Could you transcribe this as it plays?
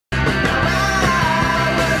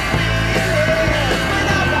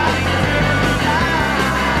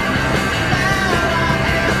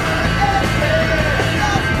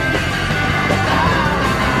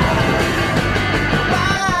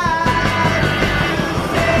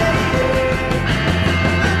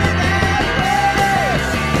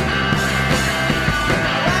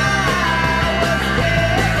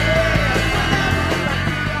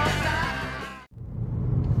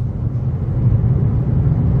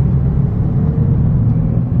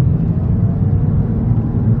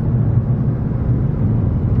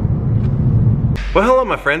Well, hello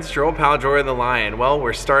my friends, it's your old pal Jordan the Lion. Well,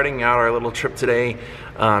 we're starting out our little trip today,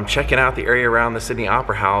 checking out the area around the Sydney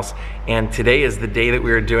Opera House, and today is the day that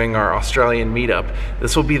we are doing our Australian meetup.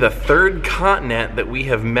 This will be the third continent that we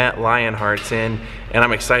have met Lionhearts in, and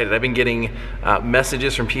I'm excited. I've been getting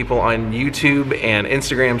messages from people on YouTube and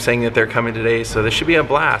Instagram saying that they're coming today, so this should be a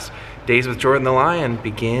blast. Daze with Jordan the Lion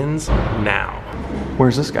begins now.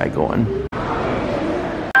 Where's this guy going?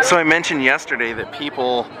 So I mentioned yesterday that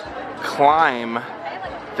people climb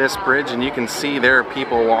this bridge, and you can see there are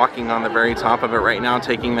people walking on the very top of it right now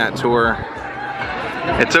taking that tour.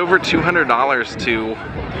 It's over $200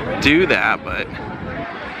 to do that, but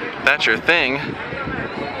that's your thing.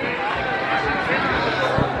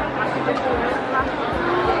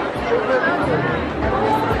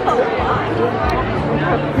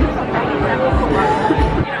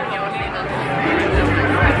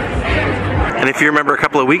 And if you remember a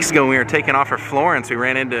couple of weeks ago when we were taking off for Florence, we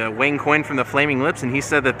ran into Wayne Coyne from the Flaming Lips, and he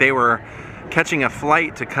said that they were catching a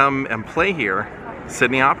flight to come and play here,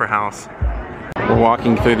 Sydney Opera House. We're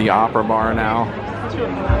walking through the opera bar now.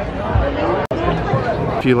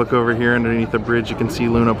 If you look over here underneath the bridge, you can see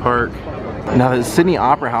Luna Park. Now the Sydney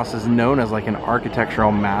Opera House is known as like an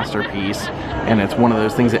architectural masterpiece, and it's one of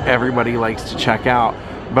those things that everybody likes to check out.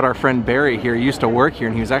 But our friend Barry here used to work here,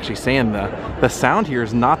 and he was actually saying the sound here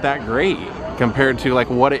is not that great compared to like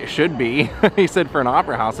what it should be. He said for an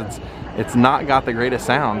opera house, it's not got the greatest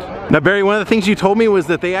sound. Now Barry, one of the things you told me was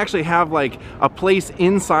that they actually have like a place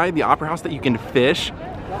inside the opera house that you can fish.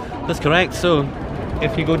 That's correct. So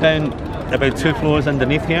if you go down about 2 floors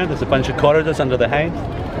underneath here, there's a bunch of corridors under the house,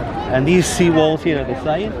 and these sea walls here at the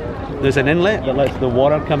side, there's an inlet that lets the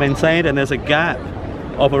water come inside, and there's a gap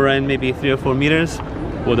of around maybe 3 or 4 meters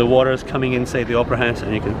where the water is coming inside the opera house,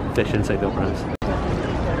 and you can fish inside the opera house.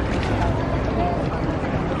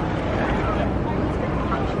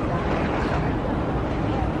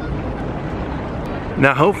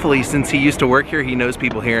 Now hopefully, since he used to work here, he knows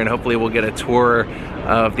people here, and hopefully we'll get a tour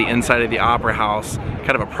of the inside of the opera house,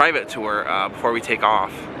 kind of a private tour before we take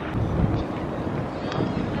off.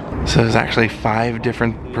 So there's actually 5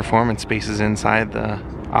 different performance spaces inside the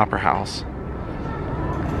opera house.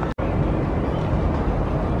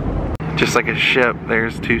 Just like a ship,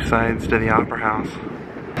 there's 2 sides to the opera house.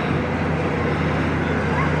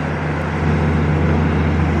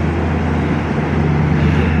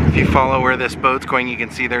 If you follow where this boat's going, you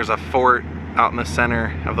can see there's a fort out in the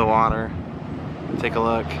center of the water. Take a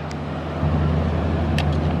look.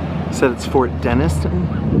 It said it's Fort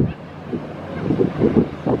Denniston.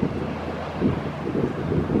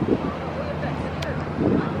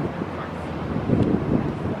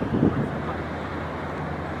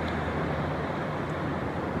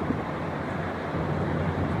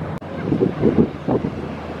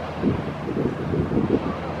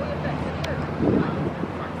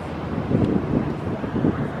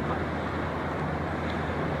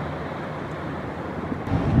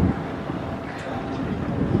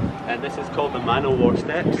 And this is called the Man o' War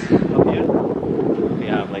Steps up here. We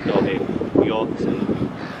have like all the yachts and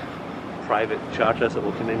private charters that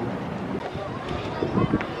will come in.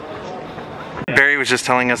 Barry was just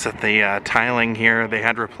telling us that the tiling here they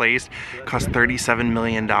had replaced cost $37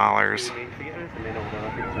 million. Let's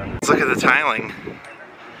look at the tiling.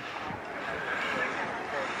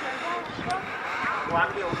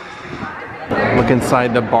 Look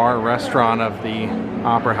inside the bar restaurant of the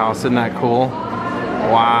opera house. Isn't that cool?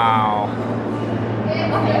 Wow.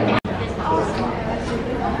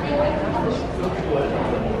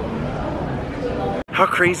 How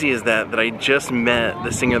crazy is that I just met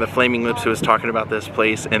the singer of the Flaming Lips who was talking about this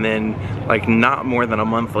place, and then like not more than a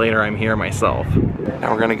month later I'm here myself.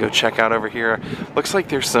 Now we're gonna go check out over here. Looks like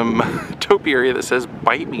there's some topiary that says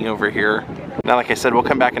 "Bite Me" over here. Now like I said, we'll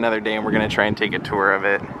come back another day and we're gonna try and take a tour of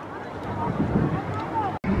it.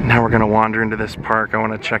 Now we're gonna wander into this park. I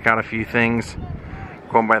wanna check out a few things.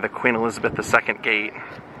 Going by the Queen Elizabeth II gate.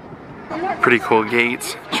 Pretty cool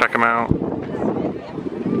gates. Check them out.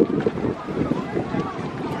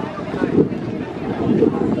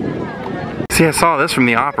 See, I saw this from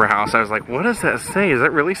the opera house. I was like, what does that say? Does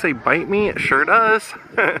that really say "bite me"? It sure does.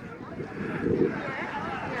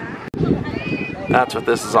 That's what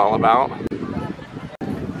this is all about.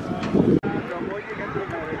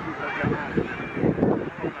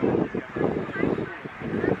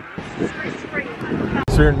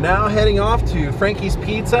 So we're now heading off to Frankie's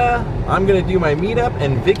Pizza. I'm gonna do my meetup,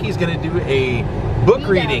 and Vicky's gonna do a book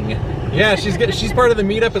reading. Yeah, she's part of the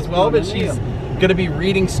meetup as well, but she's gonna be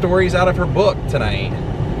reading stories out of her book tonight.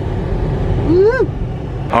 Woo!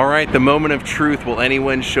 All right, the moment of truth. Will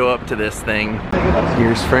anyone show up to this thing?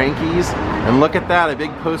 Here's Frankie's, and look at that, a big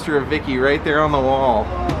poster of Vicky right there on the wall.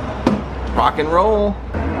 Rock and roll.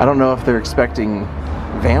 I don't know if they're expecting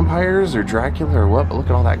vampires or Dracula or what, but look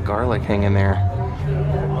at all that garlic hanging there.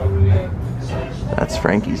 That's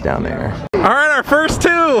Frankie's down there. All right, our first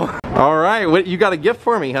two. All right, what you got a gift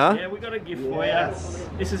for me, huh? Yeah, we got a gift for you.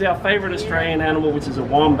 This is our favourite Australian animal, which is a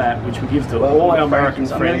wombat, which we give to all our American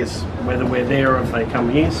friends, whether we're there or if they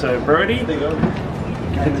come here. So, Brody.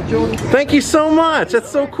 Thank you so much.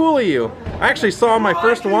 That's so cool of you. I actually saw my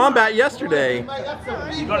first wombat yesterday. You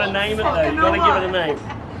got to name it though. You got to give it a name.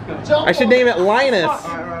 I should name it Linus.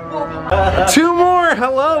 Two more.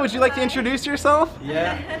 Hello. Would you like to introduce yourself?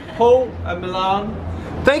 Yeah. Paul and Milan.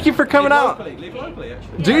 Thank you for coming out. Live locally,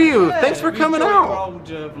 actually. Do you? Yeah, Thanks for coming out. Old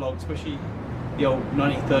vlogs, especially the old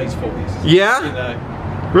 1930s, 40s. Yeah? You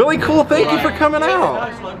know. Really cool. Thank you for coming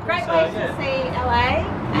out. Great way to see LA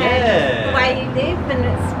and Yeah. the way you live, and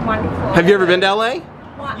it's wonderful. Have you ever been to LA?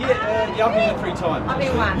 Yeah, I've been there 3 times. I've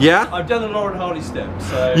been once. Yeah? I've done the Lauren Hardy steps.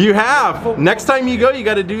 So You have. Next time you go, you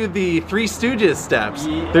got to do the Three Stooges steps.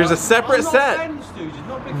 Yeah, There's a separate I'm not set. a fan of the Stooges,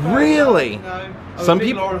 not a big fan. Really? You know, I'm Some a big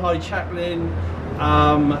people- Lauren Hardy Chaplin.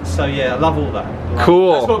 So yeah, I love all that.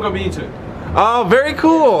 Cool. That's what got me into it. Oh, very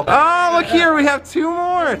cool. Oh, look here. We have two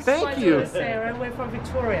more. Thank you. Sarah, we're from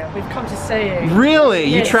Victoria. We've come to see you. Really?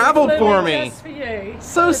 You Yes, traveled we flew for in me. just for you.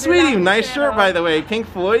 So We sweet of you. love Nice Sarah. shirt, by the way. Pink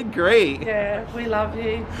Floyd. Great. Yeah, we love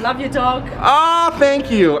you. Love your dog. Oh,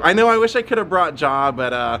 thank you. I know I wish I could have brought Ja,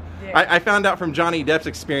 but I found out from Johnny Depp's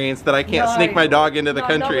experience that I can't No. sneak my dog into the No,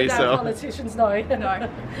 country, not with so. politicians, no.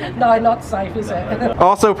 No, not safe, is it?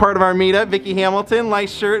 Also part of our meetup, Vicky Hamilton.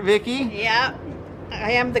 Nice shirt, Vicky. Yeah,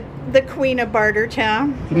 I am the queen of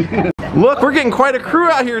Bartertown. Look, we're getting quite a crew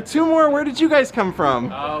out here. Two more. Where did you guys come from?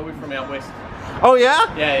 We're from out west. Oh, yeah?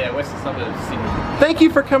 Yeah, western suburbs of Sydney. Thank you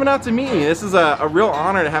for coming out to meet me. This is a real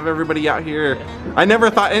honor to have everybody out here. I never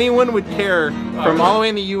thought anyone would care from all the way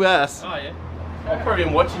in the US. Oh yeah. I've probably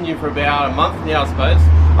been watching you for about a month now, I suppose.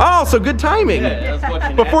 Oh, so good timing. Yeah, I was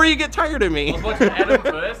watching Before you get tired of I me. was watching Adam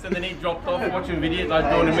first, and then he dropped off watching videos. I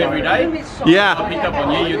was doing them every day. I Yeah. picked up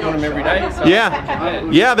on you. You're doing them every day. So Yeah.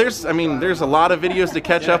 Yeah, there's a lot of videos to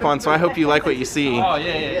catch up on, so I hope you like what you see. Oh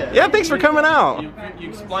yeah. Yeah, thanks for coming out. You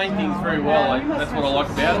explain things very well. Like that's what I like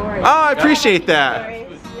about it. Oh, I appreciate that.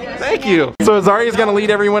 Thank you. So Azaria's gonna lead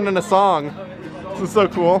everyone in a song. This is so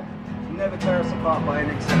cool. Never tear us apart by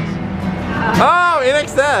NXS. Oh, in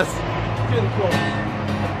excess.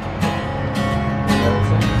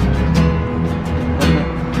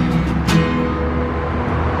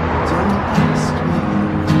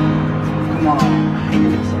 Come on.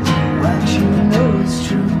 What you know is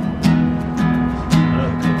true.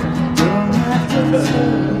 Don't have to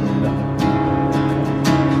tell.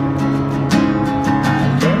 I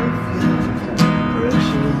love you,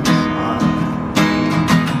 precious heart.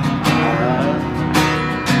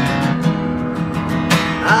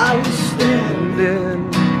 I was standing.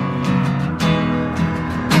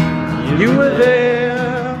 You were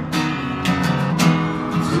there.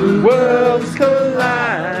 Two worlds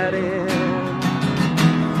colliding.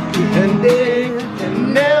 And they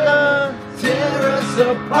can never tear us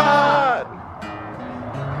apart.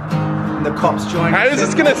 And the cops join. I was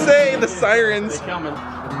just gonna say the sirens. They're coming.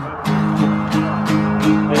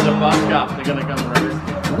 There's a bus up. They're gonna come through.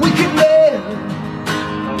 We could live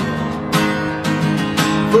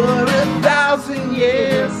for 1,000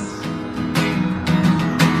 years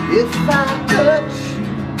if I touch you.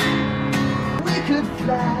 We could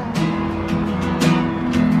fly.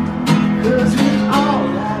 'Cause we all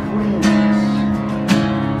have wings.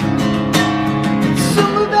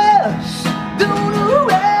 Some of us don't know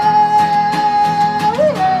where.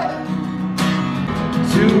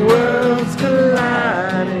 Two worlds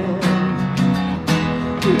colliding.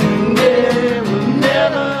 And they will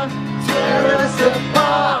never tear us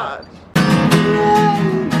apart.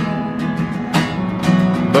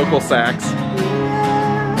 Vocal sax.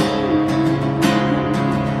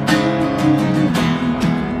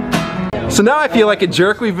 So now I feel like a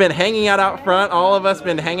jerk. We've been hanging out front. All of us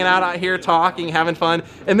been hanging out here talking, having fun.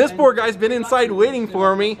 And this poor guy's been inside waiting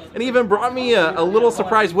for me and even brought me a little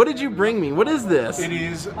surprise. What did you bring me? What is this? It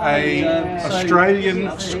is a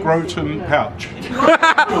Australian scrotum pouch.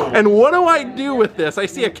 And what do I do with this? I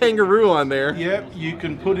see a kangaroo on there. Yep, you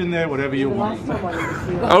can put in there whatever you want.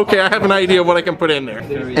 Okay, I have an idea of what I can put in there.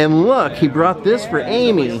 And look, he brought this for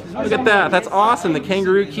Amy. Look at that. That's awesome. The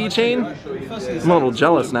kangaroo keychain. I'm a little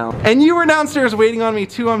jealous now. And you were downstairs waiting on me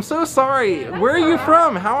too. I'm so sorry. Where are you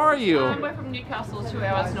from? How are you? We're from Newcastle, 2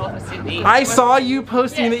 hours north of Sydney. I saw you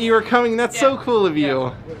posting that you were coming. That's so cool of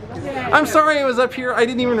you. I'm sorry I was up here. I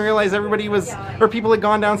didn't even realize everybody was, or people had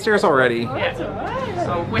gone downstairs already. Yeah.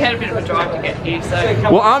 So we had a bit of a drive to get here,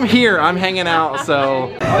 so. Well, I'm here. I'm hanging out,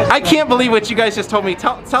 so. I can't believe what you guys just told me.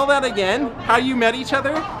 Tell that again. How you met each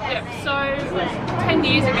other? Yep. So 10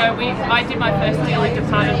 years ago, I did my first Dearly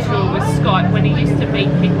Departed tour with Scott when he used to meet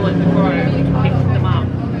people at the Grove and pick them up.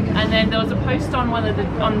 And then there was a post on the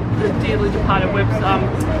Dearly Departed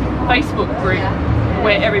Facebook group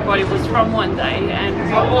where everybody was from one day, and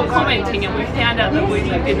we were all commenting, and we found out that we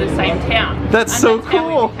lived in the same town. That's so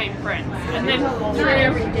cool. How we became friends. And then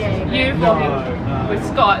through you vlogging with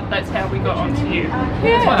Scott, that's how we got onto you.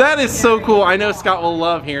 Yeah. That is so cool. I know Scott will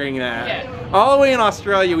love hearing that. Yeah. All the way in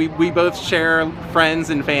Australia, we both share friends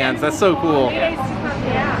and fans. That's so cool.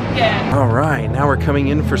 Yeah. All right, now we're coming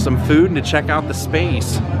in for some food and to check out the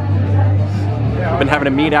space. I've been having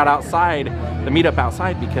a meetup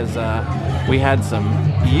outside because we had some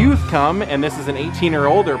youth come, and this is an 18 or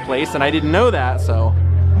older place, and I didn't know that, so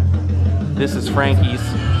this is Frankie's.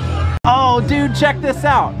 Oh, dude, check this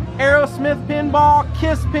out. Aerosmith pinball,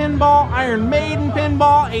 Kiss pinball, Iron Maiden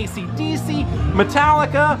pinball, AC/DC,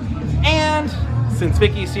 Metallica, and since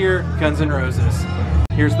Vicky's here, Guns N' Roses.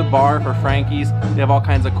 Here's the bar for Frankie's. They have all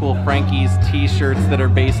kinds of cool Frankie's t-shirts that are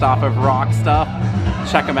based off of rock stuff.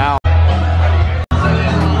 Check them out.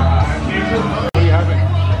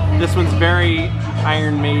 This one's very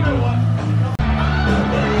Iron Maiden.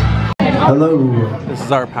 Hello. This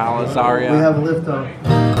is our pal, Azaria. We have a lift off.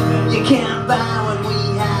 You can't buy what we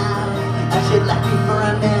have. I should like you for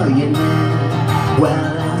 $1 million now.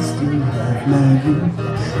 Well, I still have my youth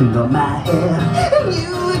and all my hair. And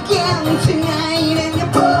you again tonight, and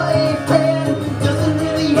your boyfriend doesn't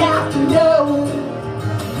really have to know.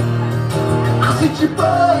 I said your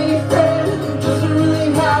boyfriend doesn't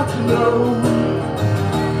really have to know.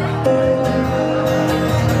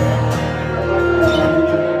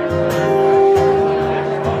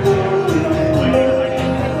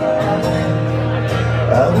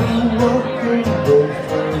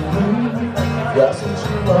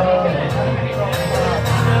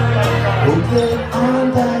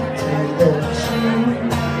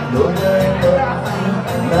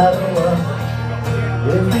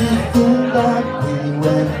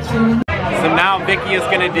 So now Vicky is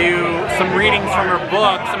going to do some readings from her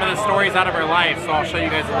book, some of the stories out of her life, so I'll show you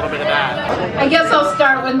guys a little bit of that. I guess I'll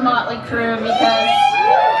start with Motley Crue because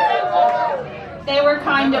they were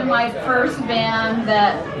kind of my first band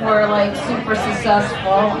that were like super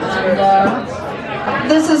successful, and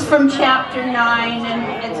this is from chapter 9,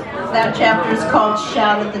 and that chapter is called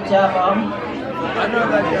Shout at the Devil.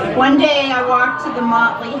 One day I walked to the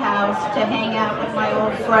Motley house to hang out with my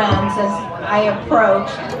old friends. As I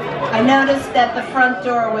approached, I noticed that the front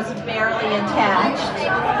door was barely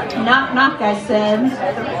attached. Knock, knock, I said.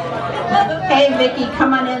 Hey, Vicky,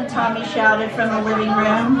 come on in, Tommy shouted from the living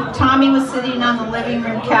room. Tommy was sitting on the living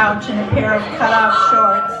room couch in a pair of cut-off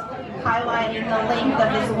shorts, highlighting the length of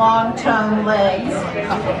his long-toned legs.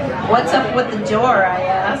 What's up with the door, I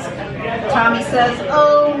asked. Tommy says,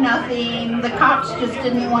 oh, nothing. The cops just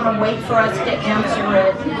didn't want to wait for us to answer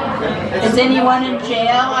it. Is anyone in jail,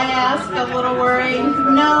 I asked, a little worried.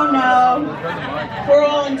 No, no. We're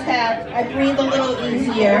all intact. I breathe a little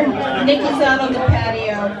easier. Nikki's out on the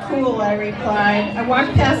patio. Cool, I replied. I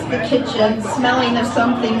walked past the kitchen, smelling of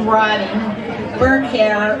something rotting, burnt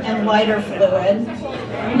hair, and lighter fluid.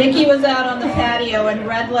 Nikki was out on the patio in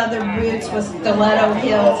red leather boots with stiletto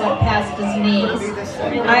heels up past his knees.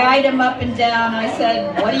 I eyed him up and down. I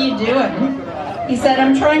said, what are you doing? He said,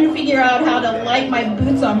 I'm trying to figure out how to light my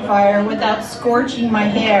boots on fire without scorching my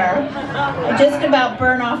hair. I just about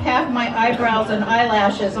burned off half my eyebrows and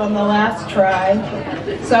eyelashes on the last try.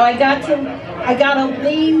 So I got to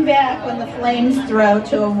lean back when the flames throw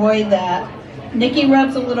to avoid that. Nikki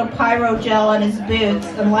rubs a little pyro gel on his boots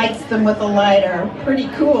and lights them with a lighter. Pretty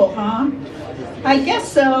cool, huh? I guess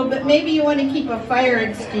so, but maybe you want to keep a fire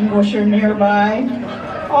extinguisher nearby.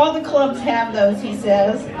 All the clubs have those, he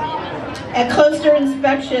says. At closer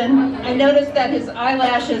inspection, I noticed that his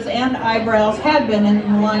eyelashes and eyebrows had been in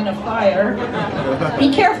the line of fire.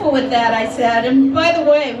 Be careful with that, I said. And by the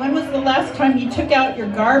way, when was the last time you took out your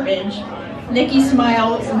garbage? Nikki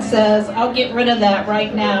smiles and says, I'll get rid of that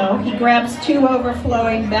right now. He grabs 2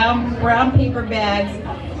 overflowing brown paper bags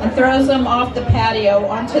and throws them off the patio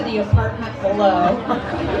onto the apartment below.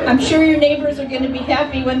 I'm sure your neighbors are going to be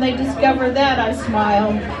happy when they discover that, I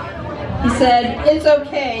smiled. He said, it's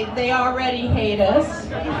okay, they already hate us.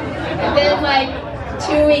 And then like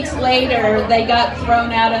 2 weeks later, they got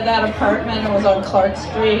thrown out of that apartment. It was on Clark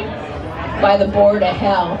Street by the Board of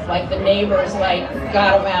Health. Like the neighbors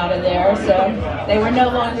got them out of there. So they were no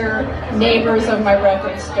longer neighbors of my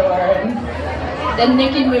record store. And then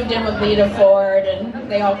Nikki moved in with Lita Ford,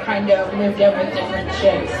 and they all kind of moved in with different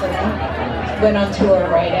chicks and went on tour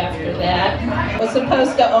right after that. It was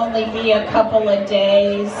supposed to only be a couple of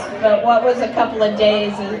days, but what was a couple of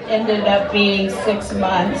days ended up being 6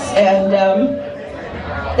 months. And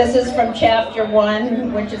this is from chapter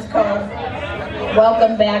 1, which is called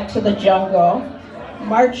Welcome Back to the Jungle.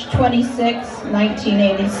 March 26,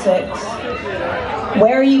 1986.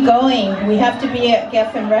 Where are you going? We have to be at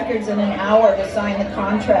Geffen Records in an hour to sign the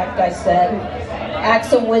contract, I said.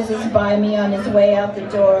 Axel whizzes by me on his way out the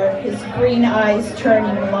door, his green eyes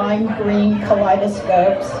turning lime green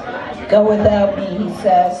kaleidoscopes. Go without me, he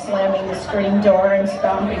says, slamming the screen door and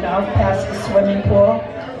stomping off past the swimming pool,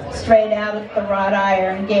 straight out at the wrought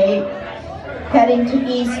iron gate, heading to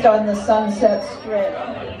east on the Sunset Strip.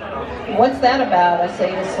 What's that about? I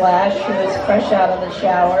say to Slash, who is fresh out of the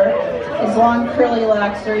shower. His long curly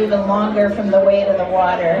locks are even longer from the weight of the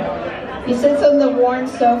water. He sits on the worn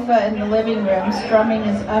sofa in the living room, strumming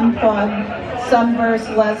his unplugged, sunburst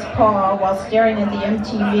Les Paul while staring at the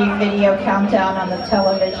MTV video countdown on the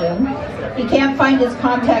television. He can't find his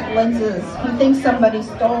contact lenses. He thinks somebody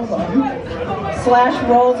stole them. Slash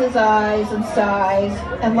rolls his eyes and sighs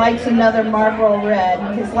and lights another Marlboro Red.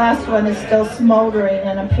 His last one is still smoldering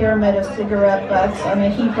in a pyramid of cigarette butts on a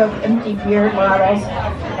heap of empty beer bottles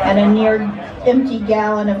and a near empty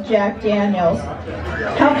gallon of Jack Daniels.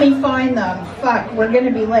 Help me find them. Fuck, we're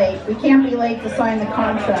gonna be late. We can't be late to sign the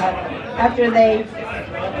contract. After they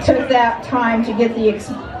took that time to get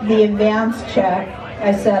the advance check,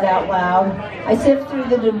 I said out loud. I sift through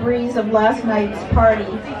the debris of last night's party,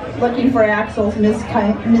 looking for Axel's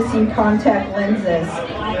missing contact lenses.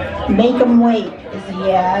 Make him wait, as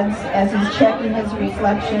he adds, as he's checking his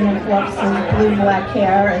reflection and fluffs his blue-black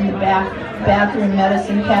hair in the bathroom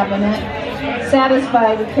medicine cabinet.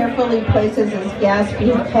 Satisfied, he carefully places his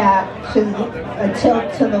gaspy cap to a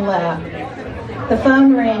tilt to the left. The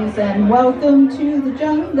phone rings and Welcome to the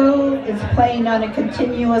Jungle is playing on a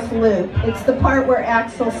continuous loop. It's the part where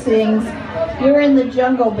Axel sings, "You're in the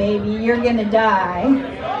jungle, baby, you're gonna die,"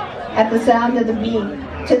 at the sound of the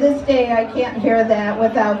beat. To this day, I can't hear that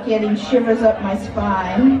without getting shivers up my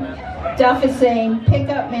spine. Duff is saying, "Pick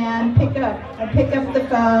up, man, pick up." I pick up the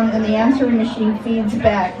phone and the answering machine feeds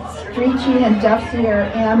back, screeching in Duff's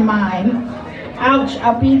ear and mine. "Ouch,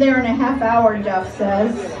 I'll be there in a half hour," Duff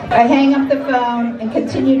says. I hang up the phone and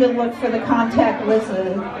continue to look for the contact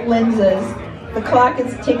lenses. The clock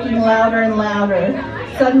is ticking louder and louder.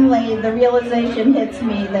 Suddenly, the realization hits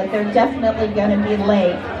me that they're definitely going to be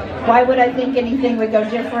late. Why would I think anything would go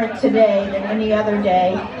different today than any other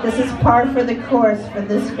day? This is par for the course for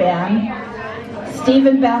this band.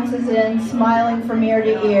 Stephen bounces in, smiling from ear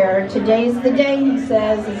to ear. "Today's the day," he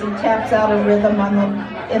says as he taps out a rhythm on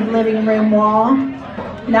the living room wall.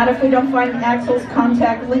 "Not if we don't find Axel's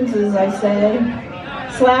contact lenses," I say.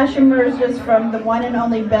 Slash emerges from the one and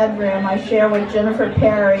only bedroom I share with Jennifer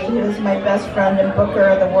Perry, who is my best friend and booker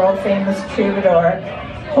of the world-famous Troubadour,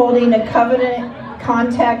 holding a coveted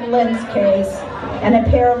contact lens case and a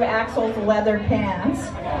pair of Axel's leather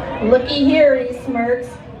pants. "Looky here," he smirks,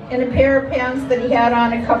 in a pair of pants that he had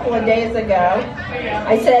on a couple of days ago.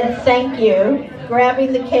 I said, "Thank you."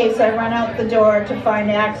 Grabbing the case, I run out the door to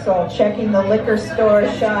find Axel, checking the liquor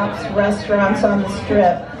stores, shops, restaurants on the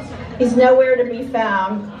strip. He's nowhere to be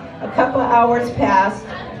found. A couple hours passed,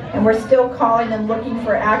 and we're still calling and looking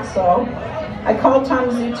for Axel. I call Tom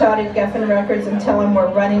Zutot at Geffen Records and tell him we're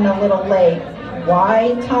running a little late.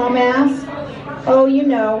 "Why?" Tom asks. "Oh, you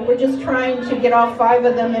know, we're just trying to get all 5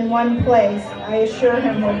 of them in one place." I assure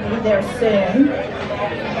him we'll be there soon.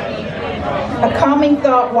 A calming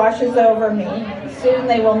thought washes over me. Soon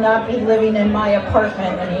they will not be living in my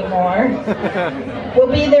apartment anymore.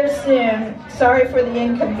 "We'll be there soon. Sorry for the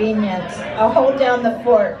inconvenience. I'll hold down the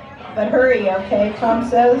fort, but hurry, okay?" Tom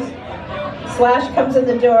says. Slash comes in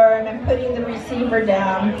the door and I'm putting the receiver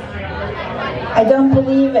down. I don't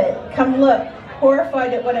believe it. "Come look."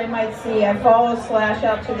 Horrified at what I might see, I follow Slash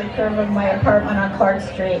out to the curve of my apartment on Clark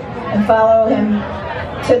Street and follow him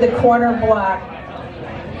to the corner block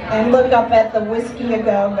and look up at the Whiskey A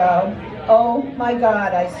Go-Go. "Oh my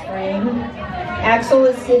God," I scream. Axel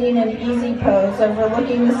is sitting in easy pose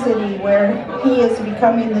overlooking the city where he is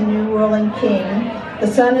becoming the new ruling king. The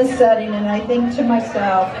sun is setting and I think to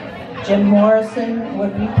myself, Jim Morrison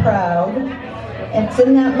would be proud. It's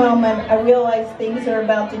in that moment I realize things are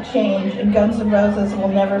about to change and Guns N' Roses will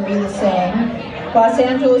never be the same. Los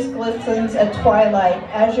Angeles glistens at twilight,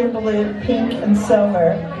 azure blue, pink, and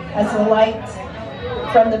silver, as the lights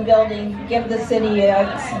from the building give the city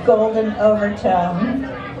its golden overtone.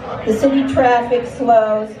 The city traffic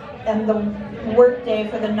slows, and the workday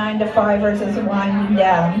for the 9-to-5ers is winding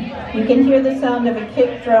down. You can hear the sound of a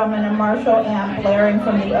kick drum and a Marshall amp blaring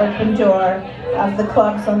from the open door of the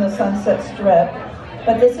clubs on the Sunset Strip.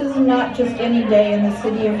 But this is not just any day in the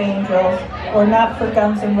City of Angels, or not for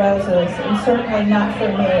Guns N' Roses, and certainly not for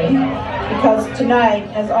me. Because tonight,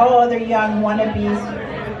 as all other young wannabes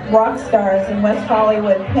rock stars in West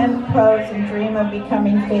Hollywood pimp, pose, and dream of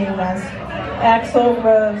becoming famous, Axl,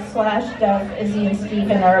 Rose, Dove, Izzy, and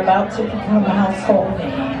Steven are about to become household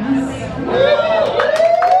names.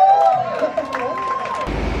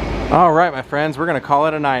 All right, my friends, we're gonna call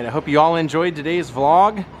it a night. I hope you all enjoyed today's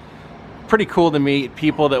vlog. Pretty cool to meet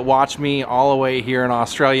people that watch me all the way here in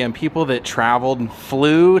Australia, and people that traveled and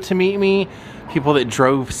flew to meet me, people that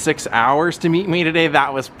drove 6 hours to meet me today.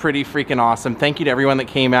 That was pretty freaking awesome. Thank you to everyone that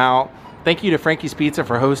came out. Thank you to Frankie's Pizza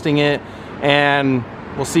for hosting it, and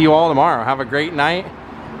we'll see you all tomorrow. Have a great night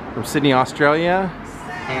from Sydney, Australia.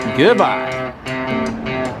 Goodbye.